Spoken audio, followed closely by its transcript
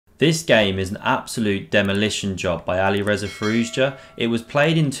This game is an absolute demolition job by Alireza Firouzja. It was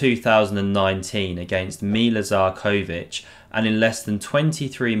played in 2019 against Mila Zarkovic, and in less than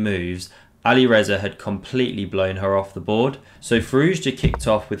 23 moves, Alireza had completely blown her off the board. So Firouzja kicked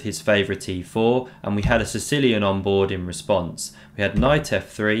off with his favourite e4, and we had a Sicilian on board in response. We had knight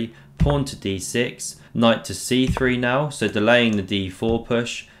f3, pawn to d6, knight to c3 now, so delaying the d4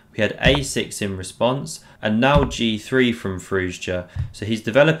 push. We had a6 in response, and now g3 from Firouzja. So he's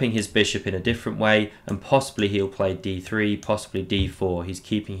developing his bishop in a different way, and possibly he'll play d3, possibly d4. He's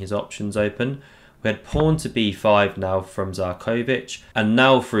keeping his options open. We had pawn to b5 now from Zarkovic, and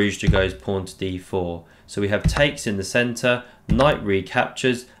now Firouzja goes pawn to d4. So we have takes in the centre, knight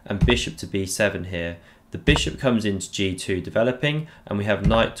recaptures, and bishop to b7 here. The bishop comes into g2 developing, and we have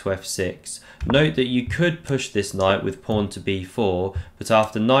knight to f6. Note that you could push this knight with pawn to b4, but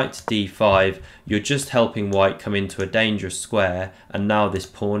after knight to d5, you're just helping white come into a dangerous square, and now this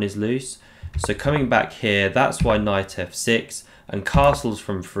pawn is loose. So coming back here, that's why knight f6, and castles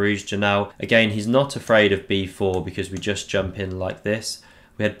from Firouzja now. Again, he's not afraid of b4 because we just jump in like this.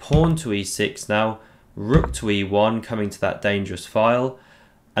 We had pawn to e6 now, rook to e1 coming to that dangerous file.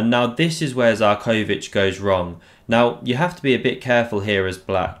 And now this is where Zarkovic goes wrong. Now you have to be a bit careful here as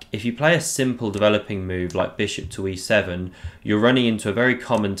black. If you play a simple developing move like bishop to e7, you're running into a very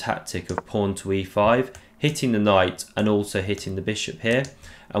common tactic of pawn to e5, hitting the knight and also hitting the bishop here.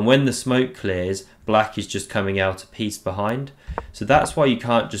 And when the smoke clears, black is just coming out a piece behind. So that's why you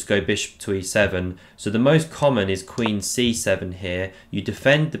can't just go bishop to e7. So the most common is queen c7 here. You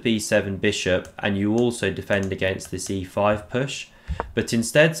defend the b7 bishop, and you also defend against this e5 push. But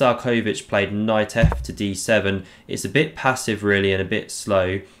instead Zarkovic played knight f to d7. It's a bit passive really and a bit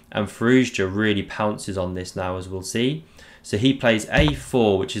slow, and Firouzja really pounces on this now, as we'll see. So he plays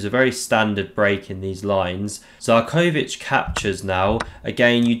a4, which is a very standard break in these lines. Zarkovic captures now.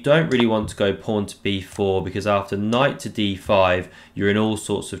 Again, you don't really want to go pawn to b4 because after knight to d5, you're in all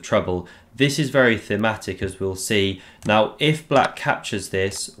sorts of trouble. This is very thematic, as we'll see. Now, if black captures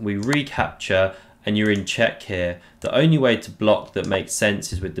this, we recapture, and you're in check here. The only way to block that makes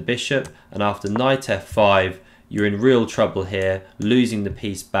sense is with the bishop, and after knight f5, you're in real trouble here, losing the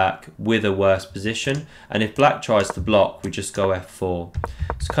piece back with a worse position. And if black tries to block, we just go f4.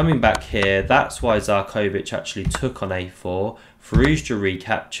 So coming back here, that's why Zarkovic actually took on a4. Firouzja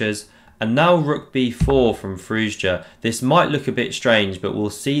recaptures, and now rook b4 from Firouzja. This might look a bit strange, but we'll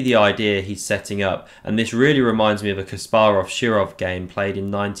see the idea he's setting up. And this really reminds me of a Kasparov-Shirov game played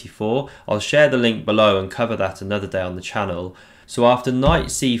in '94. I'll share the link below and cover that another day on the channel. So after knight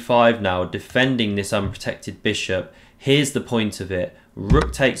c5 now, defending this unprotected bishop, here's the point of it.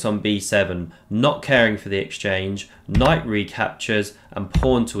 Rook takes on b7, not caring for the exchange, knight recaptures, and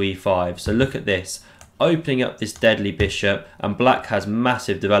pawn to e5. So look at this, opening up this deadly bishop, and black has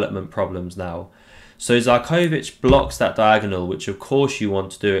massive development problems now. So Zarkovic blocks that diagonal, which of course you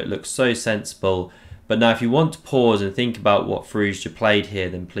want to do. It looks so sensible. But now if you want to pause and think about what Firouzja played here,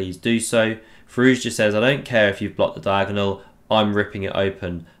 then please do so. Firouzja says, I don't care if you've blocked the diagonal, I'm ripping it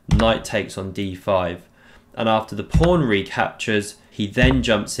open. Knight takes on d5. And after the pawn recaptures, he then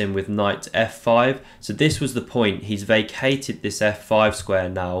jumps in with knight f5. So this was the point. He's vacated this f5 square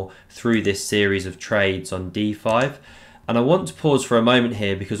now through this series of trades on d5. And I want to pause for a moment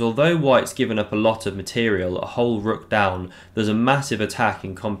here because although white's given up a lot of material, a whole rook down, there's a massive attack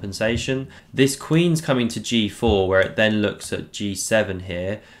in compensation. This queen's coming to g4 where it then looks at g7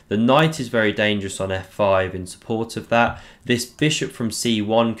 here. The knight is very dangerous on f5 in support of that. This bishop from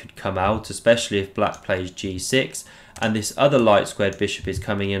c1 could come out, especially if black plays g6. And this other light squared bishop is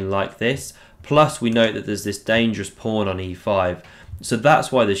coming in like this. Plus we note that there's this dangerous pawn on e5. So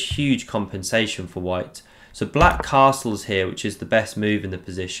that's why there's huge compensation for white. So black castles here, which is the best move in the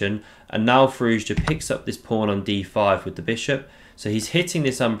position, and now Firouzja picks up this pawn on d5 with the bishop. So he's hitting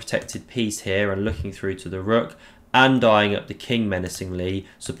this unprotected piece here and looking through to the rook, and eyeing up the king menacingly,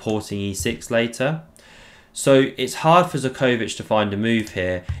 supporting e6 later. So it's hard for Zarkovic to find a move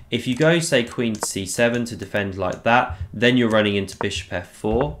here. If you go, say, queen to c7 to defend like that, then you're running into bishop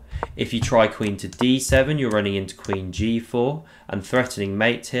f4. If you try queen to d7, you're running into queen g4 and threatening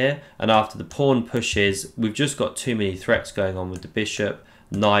mate here. And after the pawn pushes, we've just got too many threats going on with the bishop,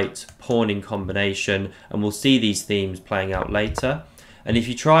 knight, pawn in combination, and we'll see these themes playing out later. And if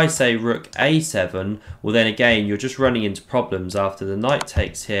you try, say, rook a7, well then again, you're just running into problems. After the knight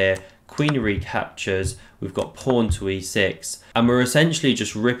takes here, queen recaptures, we've got pawn to e6, and we're essentially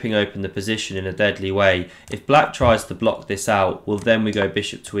just ripping open the position in a deadly way. If black tries to block this out, well then we go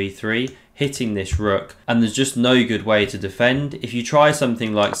bishop to e3, hitting this rook, and there's just no good way to defend. If you try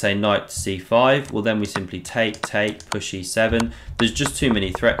something like, say, knight to c5, well then we simply take, push e7. There's just too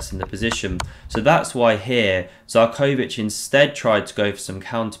many threats in the position. So that's why here Zarkovic instead tried to go for some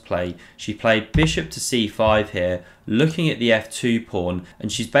counterplay. She played bishop to c5 here, looking at the f2 pawn,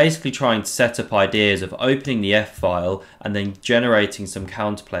 and she's basically trying to set up ideas of opening the f-file and then generating some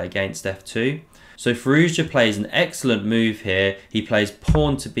counterplay against f2. So Firouzja plays an excellent move here. He plays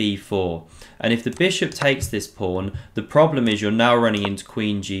pawn to b4. And if the bishop takes this pawn, the problem is you're now running into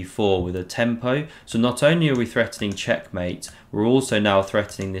queen g4 with a tempo. So not only are we threatening checkmate, we're also now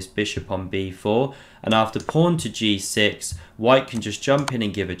threatening this bishop on b4. And after pawn to g6, white can just jump in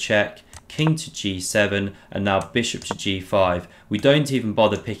and give a check. King to g7, and now bishop to g5. We don't even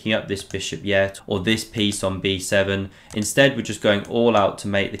bother picking up this bishop yet, or this piece on b7. Instead, we're just going all out to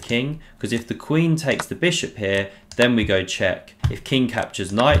mate the king, because if the queen takes the bishop here, then we go check. If king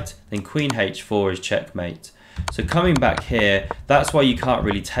captures knight, then queen h4 is checkmate. So coming back here, that's why you can't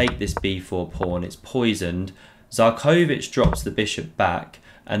really take this b4 pawn, it's poisoned. Zarkovic drops the bishop back,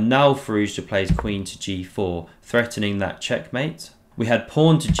 and now Firouzja plays queen to g4, threatening that checkmate. We had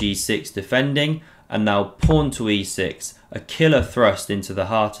pawn to g6 defending, and now pawn to e6, a killer thrust into the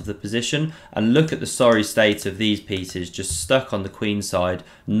heart of the position. And look at the sorry state of these pieces, just stuck on the queen side,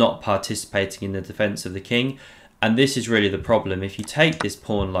 not participating in the defense of the king. And this is really the problem. If you take this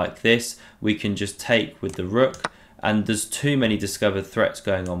pawn like this, we can just take with the rook, and there's too many discovered threats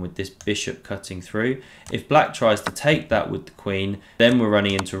going on with this bishop cutting through. If black tries to take that with the queen, then we're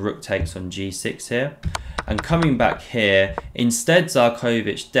running into rook takes on g6 here. And coming back here, instead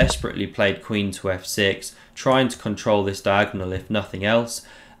Zarkovic desperately played queen to f6, trying to control this diagonal if nothing else.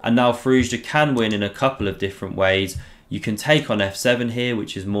 And now Firouzja can win in a couple of different ways. You can take on f7 here,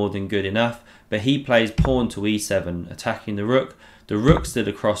 which is more than good enough, but he plays pawn to e7, attacking the rook. The rook slid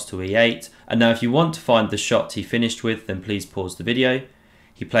across to e8, and now if you want to find the shot he finished with, then please pause the video.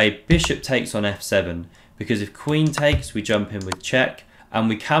 He played bishop takes on f7, because if queen takes, we jump in with check, and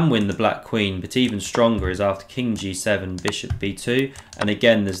we can win the black queen, but even stronger is after king g7, bishop b2, and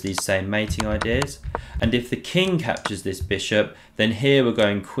again there's these same mating ideas. And if the king captures this bishop, then here we're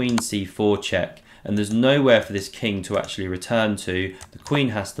going queen c4 check, and there's nowhere for this king to actually return to. The queen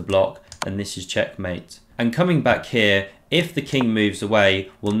has to block, and this is checkmate. And coming back here, if the king moves away,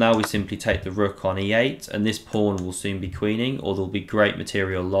 well now we simply take the rook on e8, and this pawn will soon be queening, or there'll be great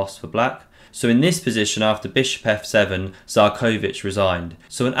material loss for black. So in this position, after bishop f7, Zarkovic resigned.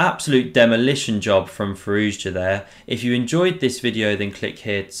 So an absolute demolition job from Firouzja there. If you enjoyed this video, then click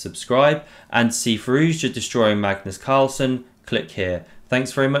here to subscribe, and to see Firouzja destroying Magnus Carlsen, click here.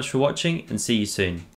 Thanks very much for watching, and see you soon.